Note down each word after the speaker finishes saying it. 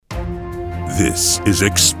This is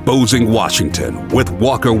Exposing Washington with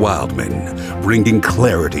Walker Wildman, bringing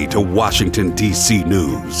clarity to Washington, D.C.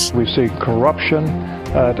 news. We see corruption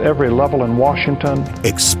at every level in Washington.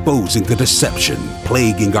 Exposing the deception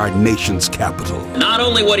plaguing our nation's capital. Not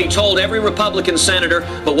only what he told every Republican senator,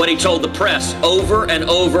 but what he told the press over and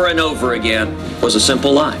over and over again was a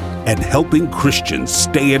simple lie. And helping Christians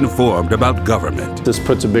stay informed about government. This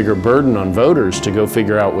puts a bigger burden on voters to go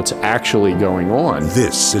figure out what's actually going on.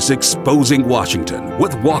 This is Exposing Washington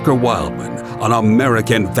with Walker Wildman on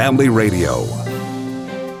American Family Radio.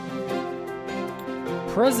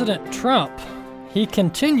 President Trump, he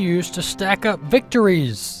continues to stack up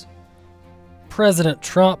victories. President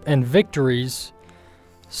Trump and victories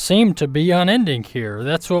seem to be unending here.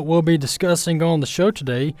 That's what we'll be discussing on the show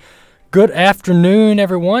today. Good afternoon,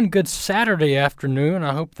 everyone. Good Saturday afternoon.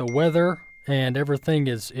 I hope the weather and everything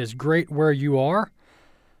is great where you are.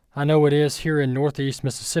 I know it is here in Northeast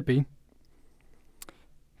Mississippi.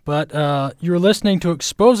 But you're listening to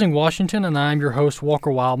Exposing Washington, and I'm your host,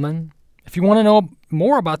 Walker Wildman. If you want to know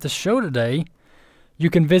more about the show today, you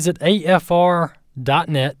can visit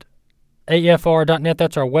afr.net. afr.net,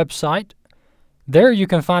 that's our website. There you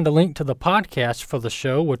can find a link to the podcast for the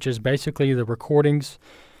show, which is basically the recordings,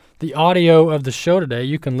 the audio of the show today.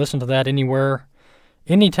 You can listen to that anywhere,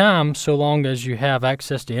 anytime, so long as you have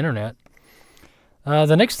access to internet.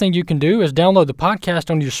 The next thing you can do is download the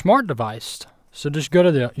podcast on your smart device. So just go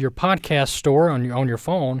to your podcast store on your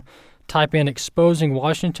phone, type in Exposing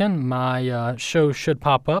Washington. My show should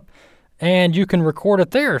pop up, and you can record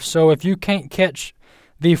it there. So if you can't catch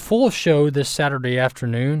the full show this Saturday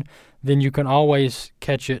afternoon, then you can always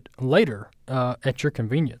catch it later at your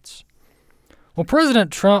convenience. Well,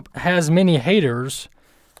 President Trump has many haters,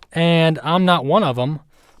 and I'm not one of them,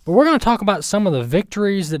 but we're going to talk about some of the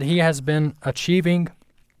victories that he has been achieving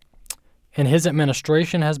and his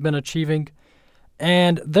administration has been achieving.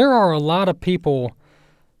 And there are a lot of people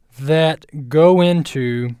that go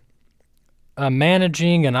into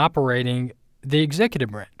managing and operating the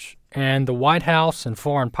executive branch and the White House and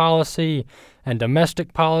foreign policy and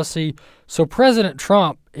domestic policy. So President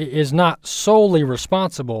Trump is not solely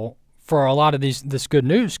responsible for a lot of this good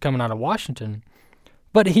news coming out of Washington,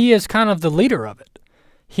 but he is kind of the leader of it.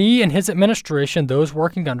 He and his administration, those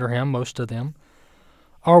working under him, most of them,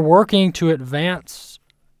 are working to advance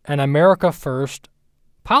an America First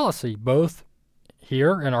policy, both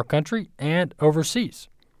here in our country and overseas.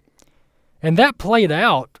 And that played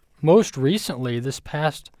out most recently this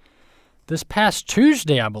past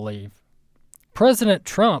Tuesday, I believe. President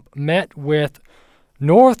Trump met with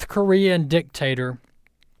North Korean dictator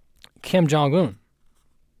Kim Jong-un.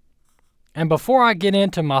 And before I get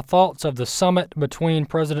into my thoughts of the summit between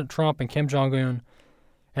President Trump and Kim Jong-un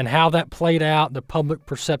and how that played out, the public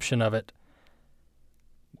perception of it,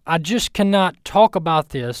 I just cannot talk about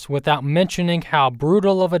this without mentioning how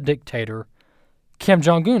brutal of a dictator Kim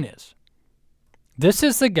Jong-un is. This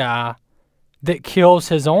is the guy that kills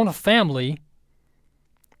his own family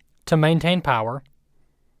to maintain power.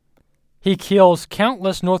 He kills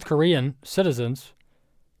countless North Korean citizens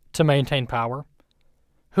to maintain power.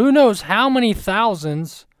 Who knows how many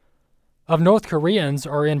thousands of North Koreans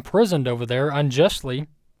are imprisoned over there unjustly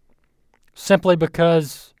simply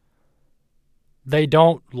because they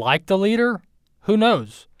don't like the leader? Who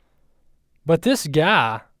knows? But this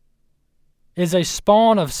guy is a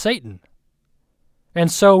spawn of Satan.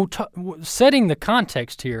 And so setting the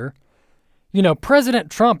context here,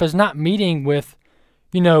 President Trump is not meeting with,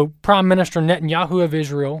 Prime Minister Netanyahu of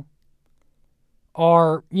Israel,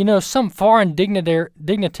 or, some foreign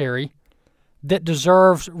dignitary that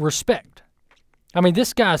deserves respect. I mean,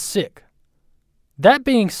 this guy's sick. That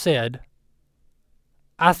being said,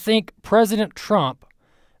 I think President Trump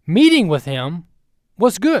meeting with him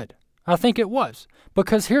was good. I think it was.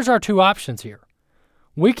 Because here's our two options here.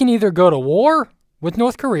 We can either go to war with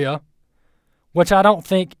North Korea, which I don't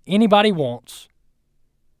think anybody wants,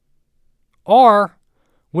 or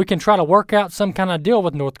we can try to work out some kind of deal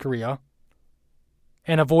with North Korea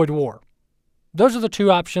and avoid war. Those are the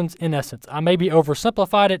two options in essence. I maybe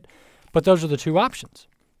oversimplified it, but those are the two options.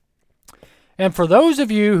 And for those of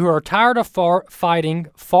you who are tired of fighting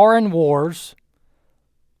foreign wars,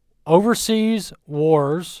 overseas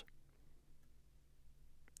wars,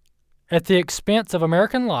 at the expense of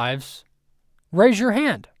American lives, raise your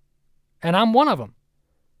hand. And I'm one of them.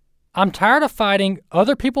 I'm tired of fighting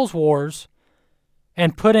other people's wars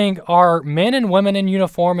and putting our men and women in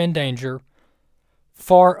uniform in danger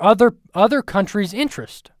for other countries'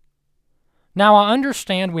 interest. Now, I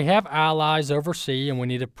understand we have allies overseas and we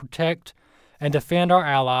need to protect and defend our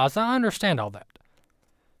allies. I understand all that.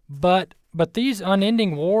 But But these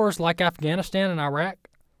unending wars like Afghanistan and Iraq,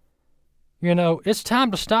 it's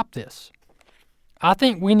time to stop this. I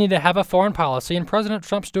think we need to have a foreign policy, and President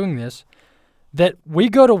Trump's doing this, that we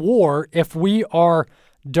go to war if we are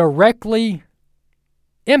directly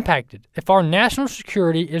impacted, if our national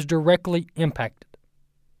security is directly impacted.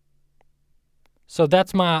 So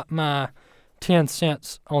that's my 10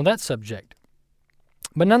 cents on that subject.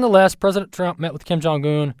 But nonetheless, President Trump met with Kim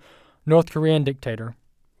Jong-un, North Korean dictator.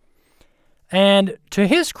 And to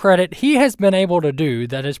his credit, he has been able to do,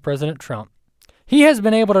 that is President Trump, he has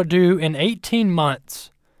been able to do in 18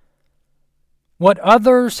 months what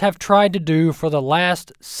others have tried to do for the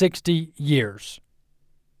last 60 years.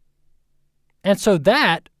 And so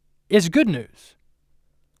that is good news.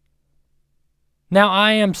 Now,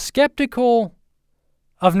 I am skeptical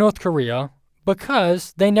of North Korea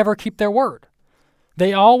because they never keep their word.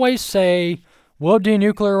 They always say, we'll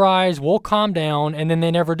denuclearize, we'll calm down, and then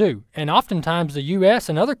they never do. And oftentimes the U.S.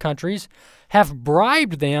 and other countries have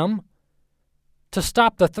bribed them to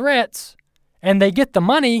stop the threats, and they get the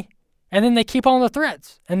money, and then they keep on the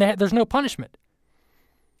threats, and there's no punishment.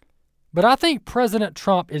 But I think President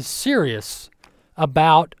Trump is serious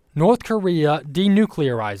about North Korea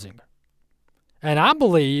denuclearizing. And I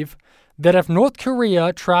believe that if North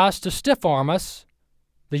Korea tries to stiff-arm us,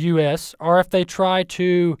 the U.S., or if they try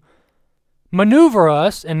to maneuver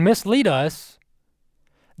us and mislead us,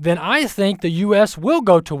 then I think the U.S. will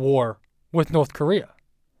go to war with North Korea.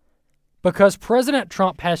 Because President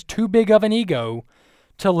Trump has too big of an ego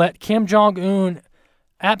to let Kim Jong-un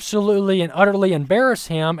absolutely and utterly embarrass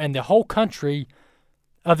him and the whole country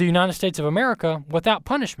of the United States of America without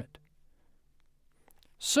punishment.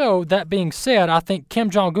 So, that being said, I think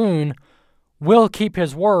Kim Jong-un will keep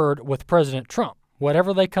his word with President Trump,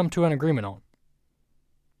 whatever they come to an agreement on.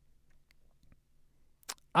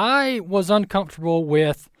 I was uncomfortable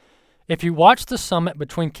with, if you watch the summit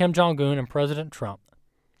between Kim Jong-un and President Trump,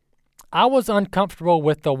 I was uncomfortable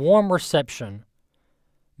with the warm reception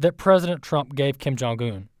that President Trump gave Kim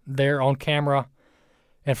Jong-un there on camera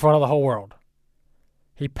in front of the whole world.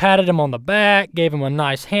 He patted him on the back, gave him a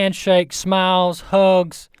nice handshake, smiles,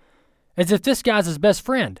 hugs, as if this guy's his best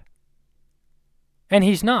friend. And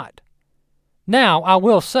he's not. Now, I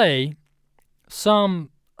will say, some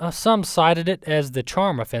cited it as the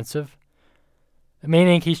charm offensive,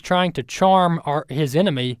 meaning he's trying to charm his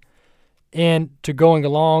enemy into going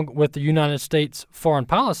along with the United States foreign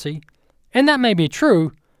policy, and that may be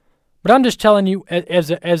true, but I'm just telling you, as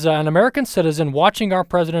an American citizen watching our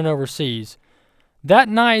president overseas, that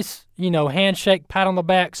nice, handshake, pat on the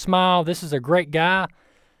back, smile, this is a great guy,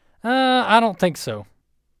 I don't think so.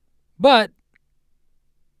 But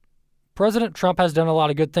President Trump has done a lot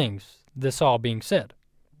of good things, this all being said.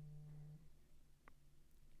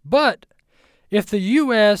 But if the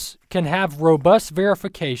U.S. can have robust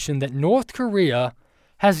verification that North Korea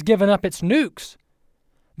has given up its nukes,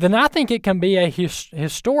 then I think it can be a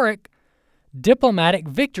historic diplomatic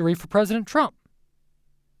victory for President Trump.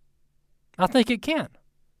 I think it can.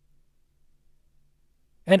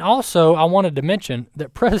 And also, I wanted to mention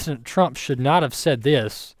that President Trump should not have said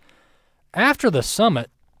this. After the summit,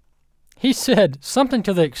 he said something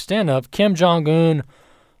to the extent of Kim Jong-un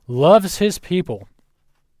loves his people.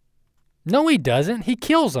 No, he doesn't. He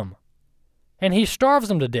kills them. And he starves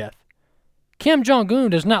them to death. Kim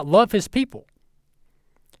Jong-un does not love his people.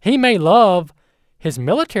 He may love his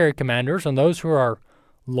military commanders and those who are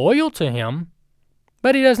loyal to him,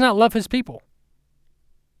 but he does not love his people.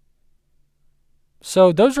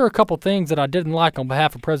 So those are a couple things that I didn't like on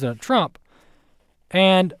behalf of President Trump,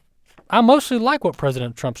 and I mostly like what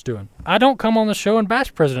President Trump's doing. I don't come on the show and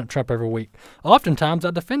bash President Trump every week. Oftentimes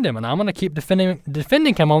I defend him, and I'm going to keep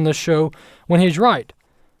defending him on this show when he's right.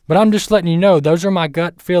 But I'm just letting you know those are my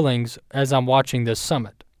gut feelings as I'm watching this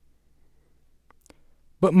summit.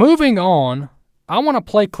 But moving on, I want to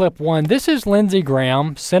play clip one. This is Lindsey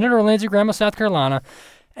Graham, Senator Lindsey Graham of South Carolina,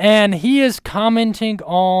 and he is commenting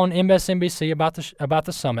on MSNBC about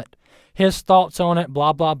the summit, his thoughts on it,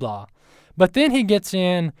 blah, blah, blah. But then he gets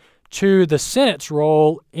in to the Senate's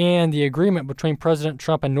role in the agreement between President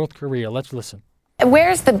Trump and North Korea. Let's listen.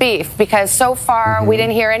 Where's the beef? Because so far we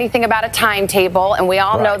didn't hear anything about a timetable, and we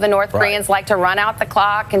all know the North Koreans like to run out the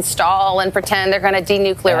clock and stall and pretend they're going to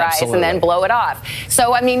denuclearize and then blow it off.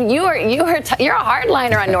 So, I mean, you're a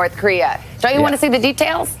hardliner on North Korea. Don't you want to see the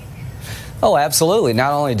details? Oh, absolutely.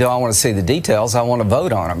 Not only do I want to see the details, I want to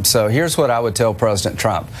vote on them. So here's what I would tell President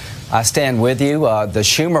Trump. I stand with you. The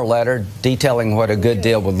Schumer letter detailing what a good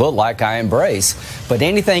deal would look like, I embrace. But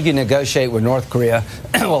anything you negotiate with North Korea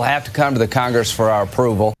will have to come to the Congress for our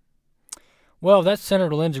approval. Well, that's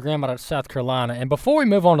Senator Lindsey Graham out of South Carolina. And before we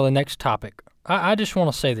move on to the next topic, I just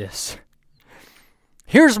want to say this.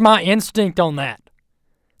 Here's my instinct on that.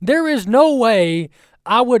 There is no way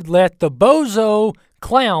I would let the bozo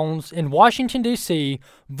clowns in Washington, D.C.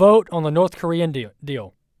 vote on the North Korean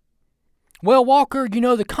deal. Well, Walker, you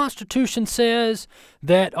know, the Constitution says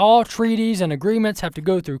that all treaties and agreements have to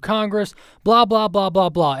go through Congress, blah, blah, blah, blah,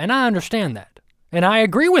 blah. And I understand that. And I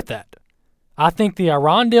agree with that. I think the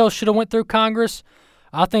Iran deal should have went through Congress.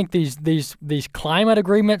 I think these climate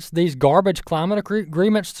agreements, these garbage climate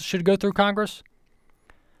agreements should go through Congress.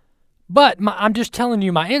 But I'm just telling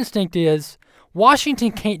you, my instinct is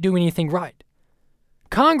Washington can't do anything right.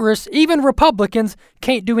 Congress, even Republicans,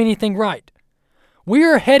 can't do anything right. We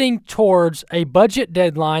are heading towards a budget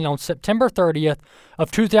deadline on September 30th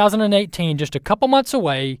of 2018, just a couple months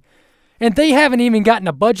away, and they haven't even gotten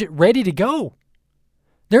a budget ready to go.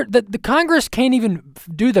 The Congress can't even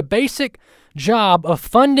do the basic job of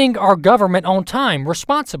funding our government on time,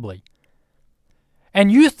 responsibly.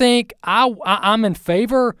 And you think I'm in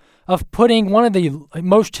favor of putting one of the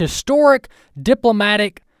most historic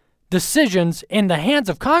diplomatic decisions in the hands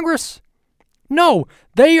of Congress? No,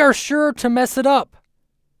 they are sure to mess it up.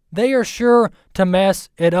 They are sure to mess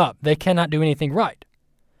it up. They cannot do anything right.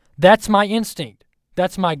 That's my instinct.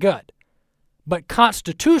 That's my gut. But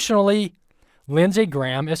constitutionally, Lindsey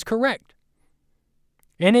Graham is correct.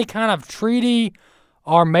 Any kind of treaty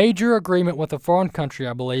or major agreement with a foreign country,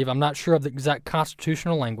 I believe, I'm not sure of the exact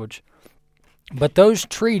constitutional language, but those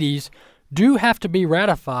treaties do have to be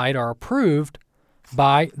ratified or approved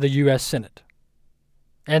by the U.S. Senate.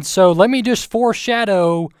 And so let me just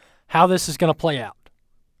foreshadow how this is going to play out.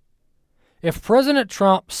 If President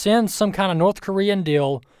Trump sends some kind of North Korean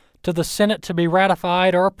deal to the Senate to be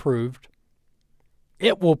ratified or approved,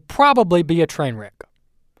 it will probably be a train wreck.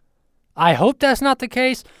 I hope that's not the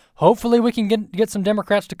case. Hopefully we can get some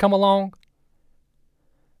Democrats to come along.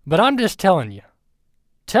 But I'm just telling you.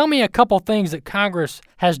 Tell me a couple things that Congress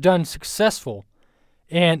has done successful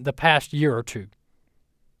in the past year or two.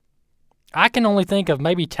 I can only think of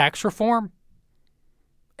maybe tax reform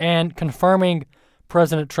and confirming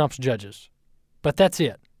President Trump's judges. But that's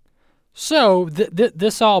it. So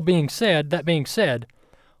that being said,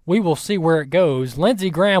 we will see where it goes. Lindsey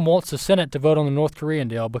Graham wants the Senate to vote on the North Korean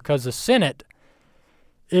deal because the Senate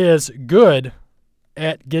is good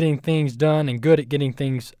at getting things done and good at getting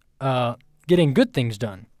good things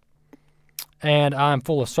done. And I'm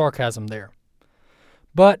full of sarcasm there.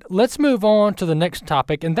 But let's move on to the next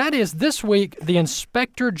topic, and that is this week, the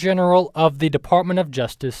Inspector General of the Department of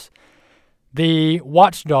Justice, the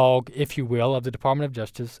watchdog, if you will, of the Department of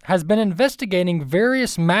Justice, has been investigating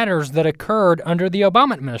various matters that occurred under the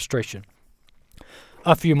Obama administration.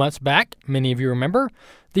 A few months back, many of you remember,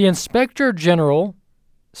 the Inspector General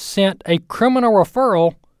sent a criminal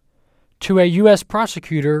referral to a U.S.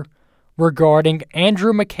 prosecutor regarding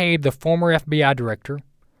Andrew McCabe, the former FBI director,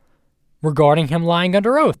 regarding him lying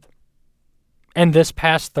under oath. And this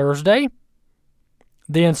past Thursday,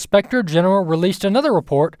 the Inspector General released another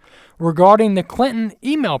report regarding the Clinton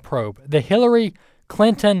email probe, the Hillary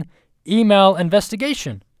Clinton email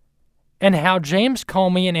investigation, and how James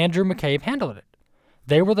Comey and Andrew McCabe handled it.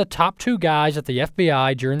 They were the top two guys at the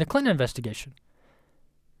FBI during the Clinton investigation.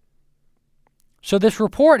 So this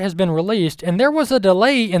report has been released, and there was a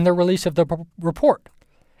delay in the release of the report.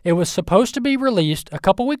 It was supposed to be released a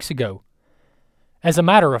couple weeks ago. As a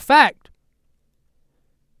matter of fact,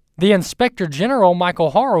 the Inspector General,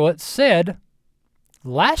 Michael Horowitz, said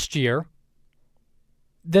last year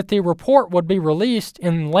that the report would be released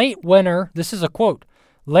in late winter, this is a quote,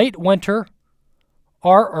 late winter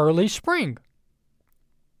or early spring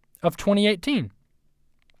of 2018.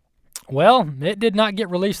 Well, it did not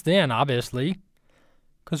get released then, obviously,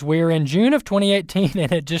 because we're in June of 2018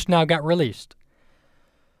 and it just now got released.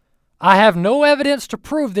 I have no evidence to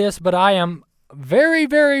prove this, but I am very,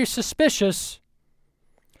 very suspicious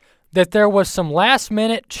that there was some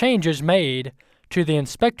last-minute changes made to the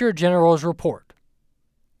Inspector General's report.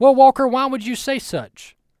 Well, Walker, why would you say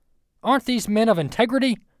such? Aren't these men of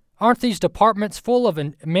integrity? Aren't these departments full of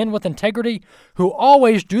men with integrity who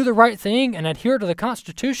always do the right thing and adhere to the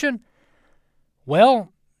Constitution?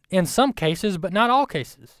 Well, in some cases, but not all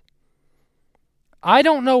cases. I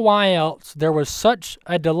don't know why else there was such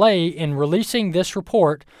a delay in releasing this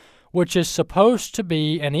report, which is supposed to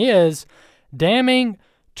be and is damning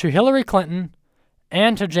to Hillary Clinton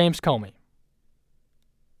and to James Comey.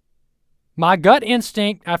 My gut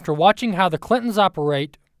instinct after watching how the Clintons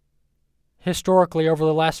operate historically over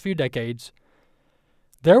the last few decades,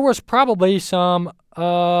 there was probably some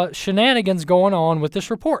shenanigans going on with this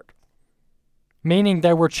report. meaning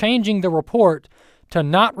they were changing the report to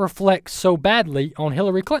not reflect so badly on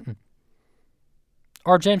Hillary Clinton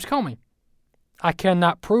or James Comey. I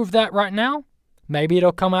cannot prove that right now. Maybe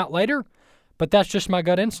it'll come out later, but that's just my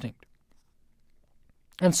gut instinct.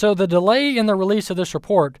 And so the delay in the release of this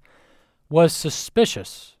report was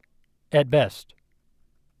suspicious at best.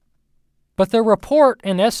 But the report,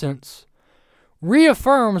 in essence,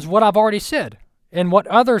 reaffirms what I've already said and what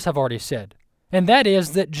others have already said, and that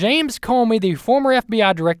is that James Comey, the former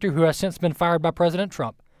FBI director who has since been fired by President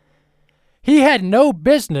Trump, he had no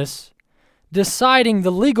business deciding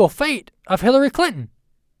the legal fate of Hillary Clinton.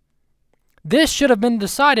 This should have been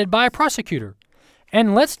decided by a prosecutor.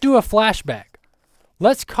 And let's do a flashback.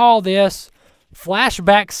 Let's call this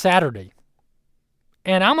Flashback Saturday.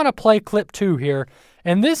 And I'm going to play clip 2 here.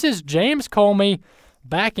 And this is James Comey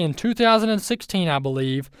back in 2016, I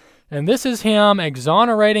believe. And this is him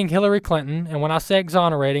exonerating Hillary Clinton. And when I say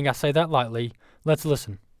exonerating, I say that lightly. Let's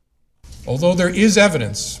listen. Although there is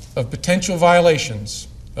evidence of potential violations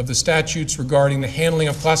of the statutes regarding the handling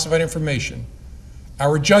of classified information,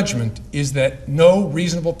 our judgment is that no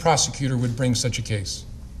reasonable prosecutor would bring such a case.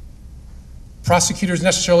 Prosecutors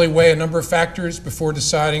necessarily weigh a number of factors before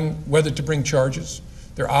deciding whether to bring charges.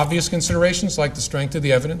 There are obvious considerations like the strength of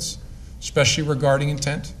the evidence, especially regarding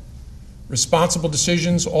intent. Responsible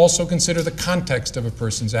decisions also consider the context of a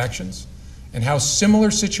person's actions and how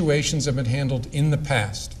similar situations have been handled in the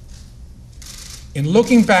past. In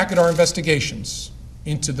looking back at our investigations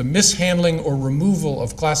into the mishandling or removal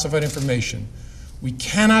of classified information, we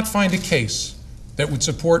cannot find a case that would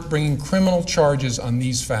support bringing criminal charges on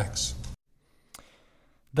these facts.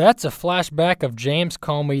 That's a flashback of James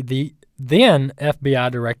Comey, the then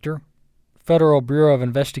FBI director, Federal Bureau of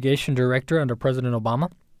Investigation director under President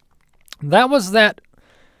Obama. That was that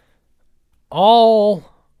all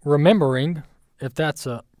remembering, if that's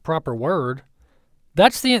a proper word,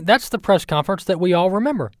 that's the press conference that we all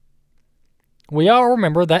remember. We all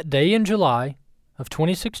remember that day in July of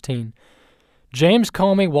 2016. James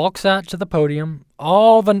Comey walks out to the podium.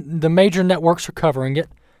 All the major networks are covering it.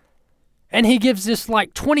 And he gives this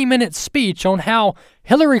 20-minute speech on how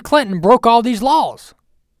Hillary Clinton broke all these laws.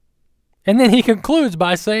 And then he concludes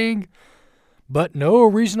by saying, but no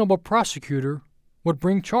reasonable prosecutor would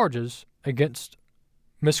bring charges against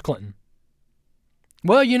Miss Clinton.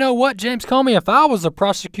 Well, you know what, James Comey, if I was a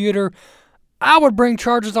prosecutor, I would bring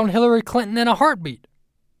charges on Hillary Clinton in a heartbeat.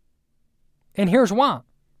 And here's why.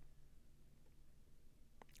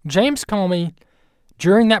 James Comey,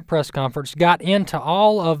 during that press conference, got into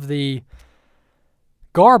all of the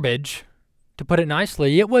garbage, to put it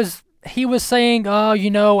nicely. He was saying, I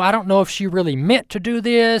don't know if she really meant to do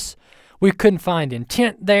this. We couldn't find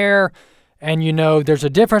intent there. And, there's a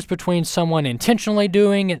difference between someone intentionally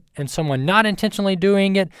doing it and someone not intentionally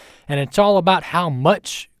doing it. And it's all about how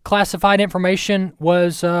much classified information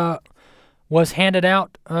was handed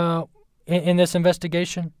out in this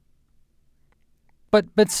investigation.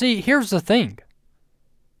 But see, here's the thing.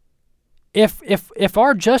 If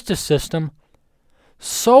our justice system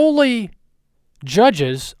solely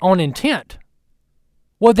judges on intent,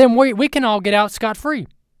 well, then we can all get out scot-free.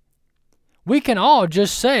 We can all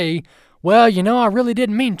just say, well, I really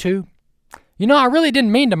didn't mean to. I really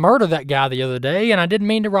didn't mean to murder that guy the other day, and I didn't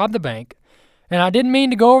mean to rob the bank, and I didn't mean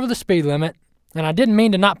to go over the speed limit, and I didn't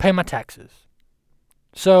mean to not pay my taxes.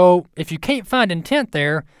 So if you can't find intent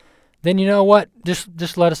there, then you know what?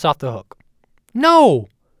 Just let us off the hook. No.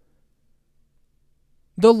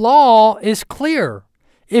 The law is clear.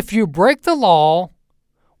 If you break the law,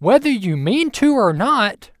 whether you mean to or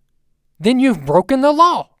not, then you've broken the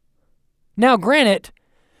law. Now, granted,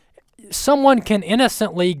 someone can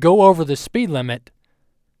innocently go over the speed limit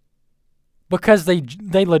because they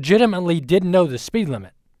legitimately didn't know the speed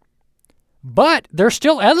limit. But they're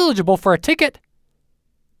still eligible for a ticket.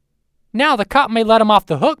 Now, the cop may let them off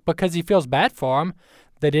the hook because he feels bad for them.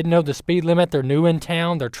 They didn't know the speed limit, they're new in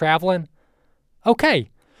town, they're traveling. Okay,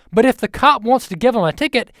 but if the cop wants to give them a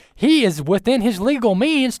ticket, he is within his legal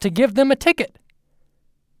means to give them a ticket.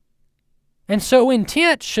 And so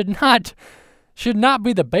intent should not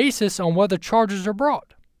be the basis on whether charges are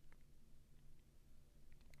brought.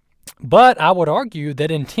 But I would argue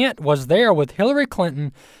that intent was there with Hillary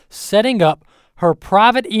Clinton setting up her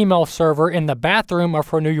private email server in the bathroom of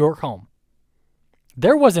her New York home.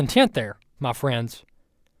 There was intent there, my friends.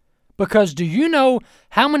 Because do you know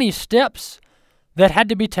how many steps that had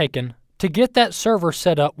to be taken to get that server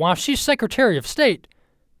set up while she's Secretary of State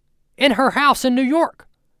in her house in New York?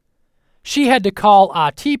 She had to call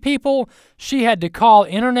IT people. She had to call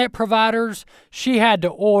internet providers. She had to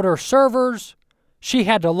order servers. She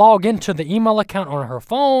had to log into the email account on her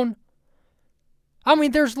phone. I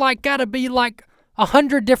mean, there's got to be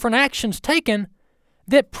 100 different actions taken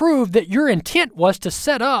that prove that your intent was to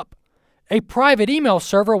set up a private email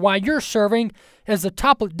server while you're serving as the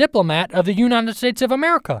top diplomat of the United States of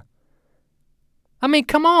America. I mean,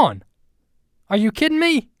 come on. Are you kidding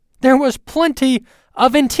me? There was plenty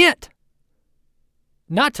of intent.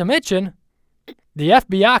 Not to mention, the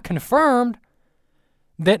FBI confirmed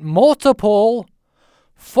that multiple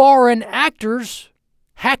foreign actors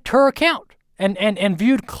hacked her account and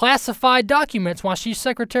viewed classified documents while she's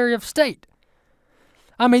Secretary of State.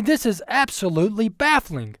 I mean, this is absolutely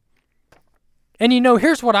baffling. And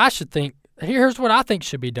here's what I think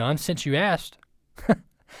should be done, since you asked.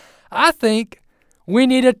 I think we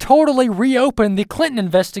need to totally reopen the Clinton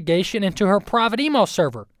investigation into her private email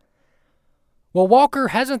server. Well, Walker,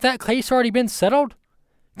 hasn't that case already been settled?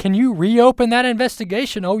 Can you reopen that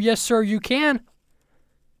investigation? Oh, yes, sir, you can.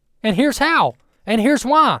 And here's how, and here's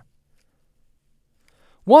why.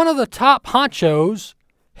 One of the top honchos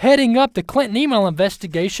heading up the Clinton email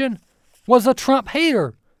investigation was a Trump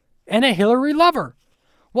hater and a Hillary lover.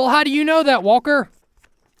 Well, how do you know that, Walker?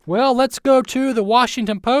 Well, let's go to the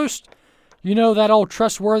Washington Post. You know, that old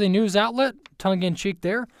trustworthy news outlet, tongue-in-cheek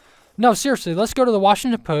there. No, seriously, let's go to the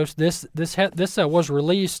Washington Post. This was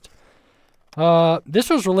released. This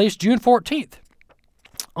was released June 14th.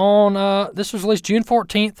 This was released June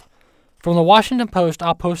 14th from the Washington Post.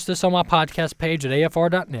 I'll post this on my podcast page at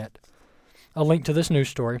afr.net. A link to this news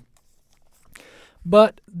story.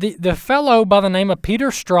 But the fellow by the name of Peter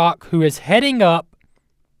Strzok, who is heading up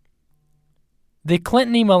the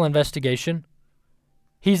Clinton email investigation,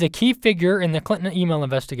 he's a key figure in the Clinton email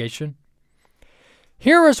investigation.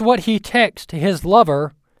 Here is what he texted his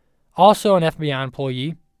lover, also an FBI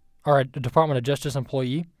employee, or a Department of Justice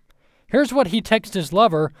employee. Here's what he texted his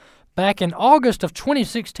lover back in August of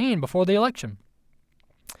 2016, before the election.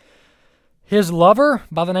 His lover,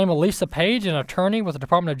 by the name of Lisa Page, an attorney with the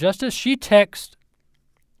Department of Justice, she texted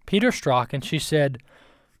Peter Strzok and she said,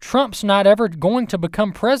 "Trump's not ever going to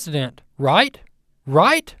become president, right?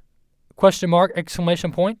 Right? ?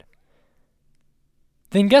 Exclamation point.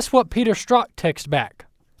 Then guess what Peter Strzok texted back?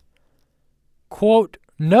 Quote,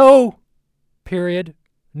 "No, period.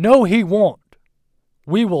 No, he won't.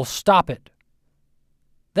 We will stop it."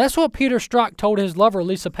 That's what Peter Strzok told his lover,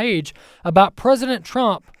 Lisa Page, about President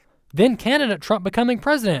Trump, then candidate Trump, becoming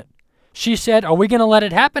president. She said, "Are we going to let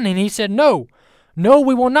it happen?" And he said, "No. No,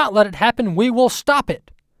 we will not let it happen. We will stop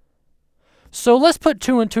it." So let's put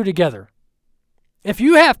two and two together. If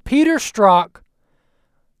you have Peter Strzok,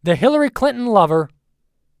 the Hillary Clinton lover,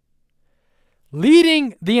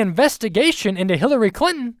 leading the investigation into Hillary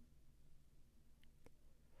Clinton,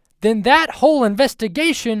 then that whole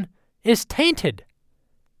investigation is tainted.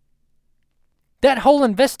 That whole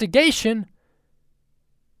investigation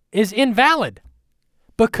is invalid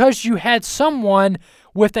because you had someone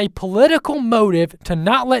with a political motive to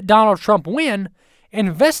not let Donald Trump win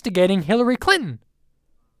investigating Hillary Clinton.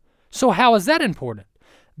 So how is that important?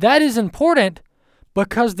 That is important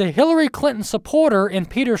because the Hillary Clinton supporter in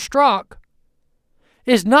Peter Strzok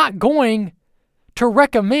is not going to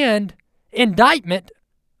recommend indictment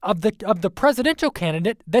of the presidential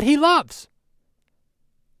candidate that he loves.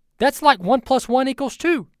 That's like 1 + 1 =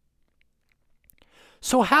 2.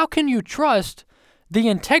 So how can you trust the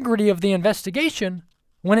integrity of the investigation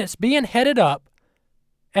when it's being headed up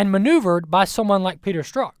and maneuvered by someone like Peter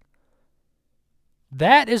Strzok?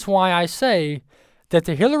 That is why I say that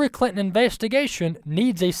the Hillary Clinton investigation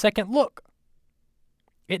needs a second look.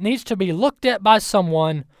 It needs to be looked at by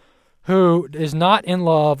someone who is not in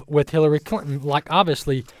love with Hillary Clinton, like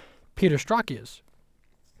obviously Peter Strzok is.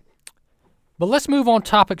 But let's move on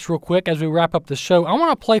topics real quick as we wrap up the show. I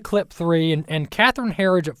want to play clip 3, and Catherine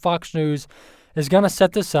Herridge at Fox News is going to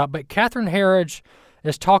set this up. But Catherine Herridge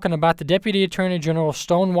is talking about the Deputy Attorney General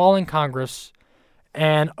stonewalling Congress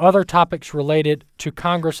and other topics related to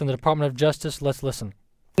Congress and the Department of Justice. Let's listen.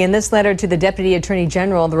 In this letter to the Deputy Attorney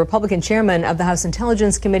General, the Republican chairman of the House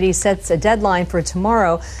Intelligence Committee sets a deadline for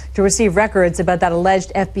tomorrow to receive records about that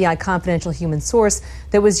alleged FBI confidential human source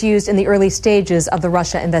that was used in the early stages of the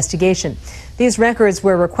Russia investigation. These records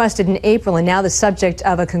were requested in April and now the subject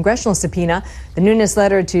of a congressional subpoena. The Nunes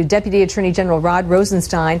letter to Deputy Attorney General Rod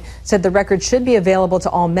Rosenstein said the records should be available to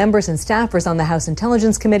all members and staffers on the House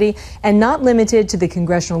Intelligence Committee and not limited to the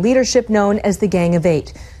congressional leadership known as the Gang of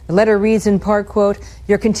Eight. The letter reads in part, quote,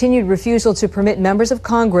 "Your continued refusal to permit members of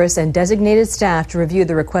Congress and designated staff to review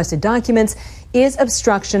the requested documents is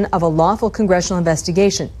obstruction of a lawful congressional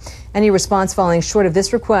investigation. Any response falling short of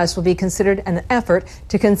this request will be considered an effort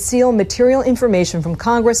to conceal material information from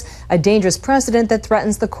Congress, a dangerous precedent that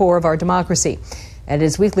threatens the core of our democracy." At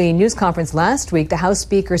his weekly news conference last week, the House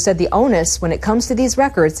Speaker said the onus when it comes to these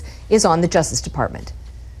records is on the Justice Department.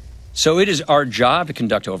 So it is our job to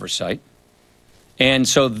conduct oversight. And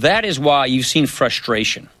so that is why you've seen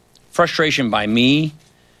frustration. Frustration by me,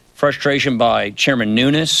 frustration by Chairman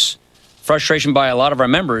Nunes, frustration by a lot of our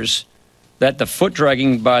members that the foot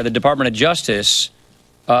dragging by the Department of Justice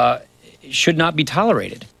should not be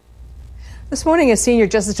tolerated. This morning, a senior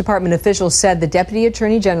Justice Department official said the Deputy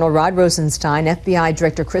Attorney General Rod Rosenstein, FBI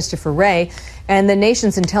Director Christopher Wray, and the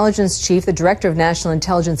nation's intelligence chief, the Director of National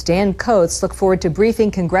Intelligence, Dan Coats, look forward to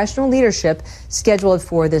briefing congressional leadership scheduled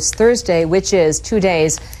for this Thursday, which is 2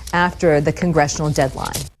 days after the congressional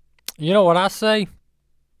deadline. You know what I say?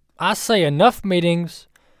 I say enough meetings,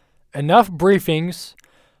 enough briefings.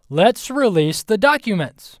 Let's release the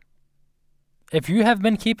documents. If you have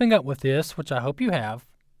been keeping up with this, which I hope you have,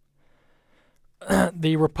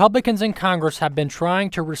 the Republicans in Congress have been trying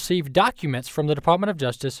to receive documents from the Department of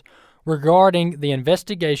Justice regarding the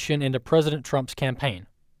investigation into President Trump's campaign.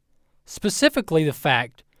 Specifically, the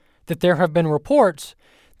fact that there have been reports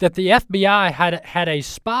that the FBI had a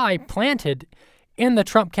spy planted in the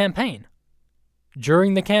Trump campaign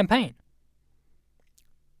during the campaign.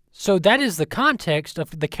 So that is the context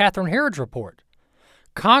of the Catherine Herridge report.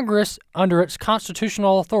 Congress, under its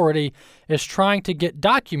constitutional authority, is trying to get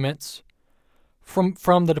documents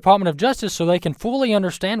from the Department of Justice so they can fully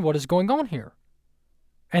understand what is going on here.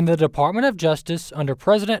 And the Department of Justice, under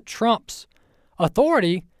President Trump's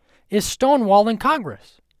authority, is stonewalling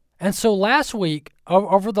Congress. And so last week,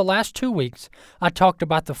 over the last 2 weeks, I talked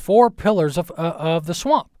about the 4 pillars of the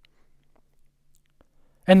swamp.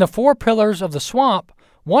 And the 4 pillars of the swamp,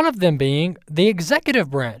 one of them being the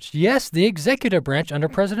executive branch. Yes, the executive branch under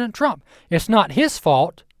President Trump. It's not his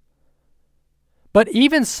fault. But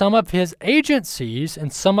even some of his agencies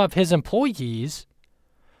and some of his employees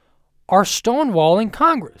are stonewalling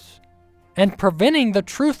Congress and preventing the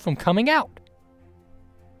truth from coming out.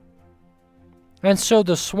 And so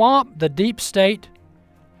the swamp, the deep state,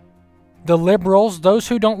 the liberals, those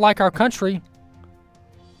who don't like our country,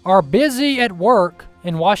 are busy at work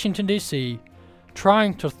in Washington, D.C.,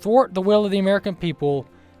 trying to thwart the will of the American people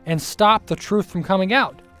and stop the truth from coming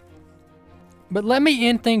out. But let me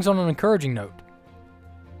end things on an encouraging note.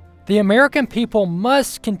 The American people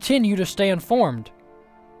must continue to stay informed.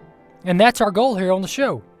 And that's our goal here on the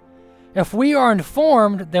show. If we are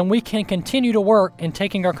informed, then we can continue to work in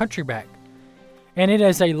taking our country back. And it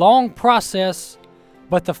is a long process,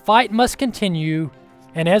 but the fight must continue.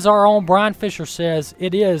 And as our own Brian Fisher says,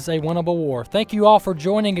 it is a winnable war. Thank you all for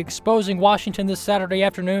joining Exposing Washington this Saturday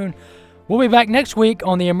afternoon. We'll be back next week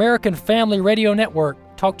on the American Family Radio Network.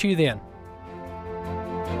 Talk to you then.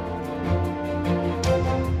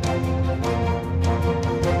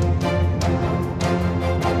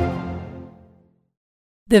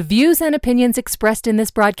 The views and opinions expressed in this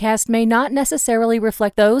broadcast may not necessarily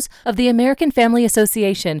reflect those of the American Family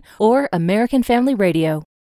Association or American Family Radio.